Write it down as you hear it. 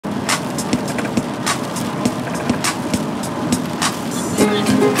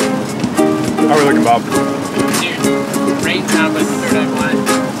How are we looking, Bob? Dude, rain sound like the third eye blind.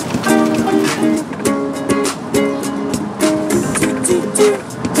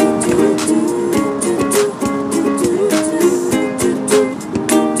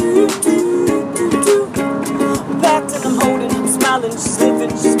 Packed and I'm holding, I'm smiling, she's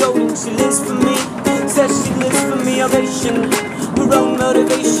living, she's golden, she lives for me. Says she lives for me, ovation, her own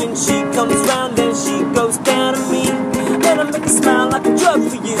motivation. She comes round and she goes down to me, and I make her smile like a drug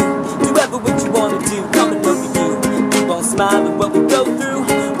for you. Do ever what you wanna do, coming over you. Keep on smiling what we go through.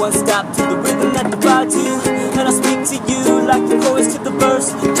 One stop to the rhythm that divides you, and I speak to you like the chorus to the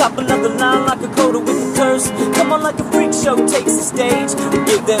verse. Top another line like a coda with a curse. Come on like a freak show takes the stage. We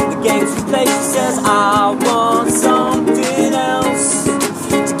give them the games we play. She says, I want something else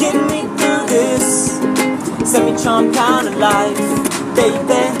to get me through this semi-charm kind of life.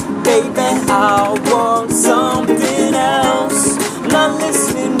 Baby, baby, I want something else. Not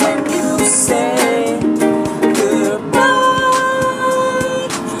listening when you say goodbye.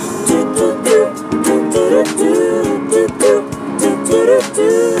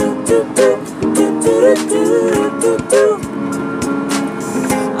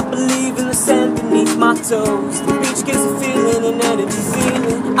 I believe in the sand beneath my toes. The beach gives a feeling, an energy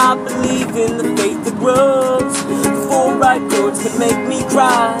feeling. I believe in the faith that grows. The four right chords can make me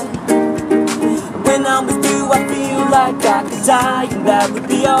cry. When I'm with you, I feel like I could die, and that would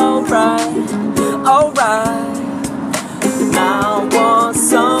be alright, alright. And I want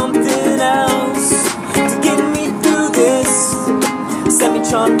something else to get me through this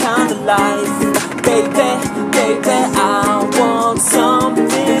semi-charm kind of life. Baby, baby, I want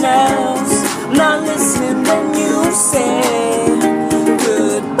something else. I'm not listening when you say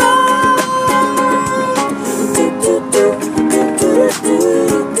goodbye.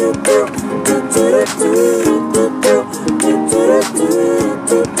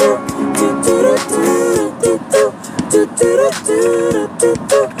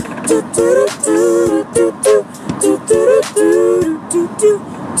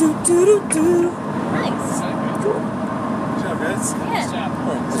 Nice. Cool. Good job, guys. Yeah. Good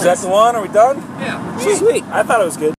job. Is that the one? Are we done? Yeah. Sweet. I thought it was good.